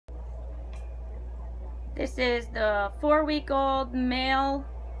This is the 4-week-old male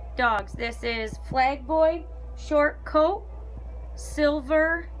dogs. This is Flag Boy, short coat,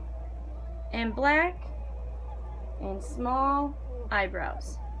 silver and black, and small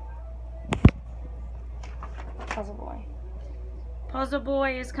eyebrows. Puzzle Boy. Puzzle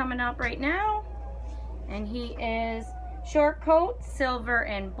Boy is coming up right now, and he is short coat, silver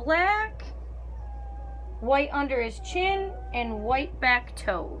and black, white under his chin, and white back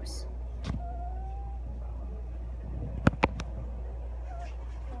toes.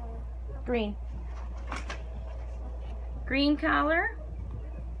 Green. Green collar.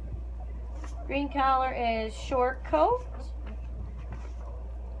 Green collar is short coat,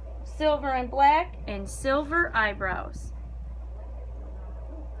 silver and black, and silver eyebrows.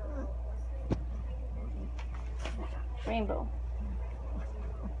 Rainbow.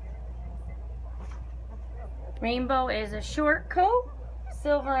 Rainbow is a short coat,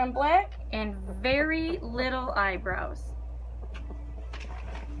 silver and black, and very little eyebrows.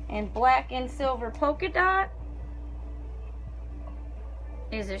 And black and silver polka dot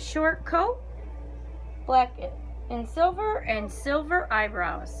is a short coat, black and silver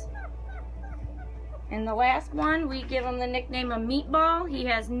eyebrows. And the last one, we give him the nickname of Meatball. He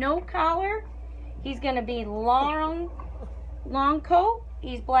has no collar. He's going to be long coat.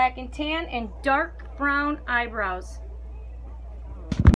 He's black and tan and dark brown eyebrows.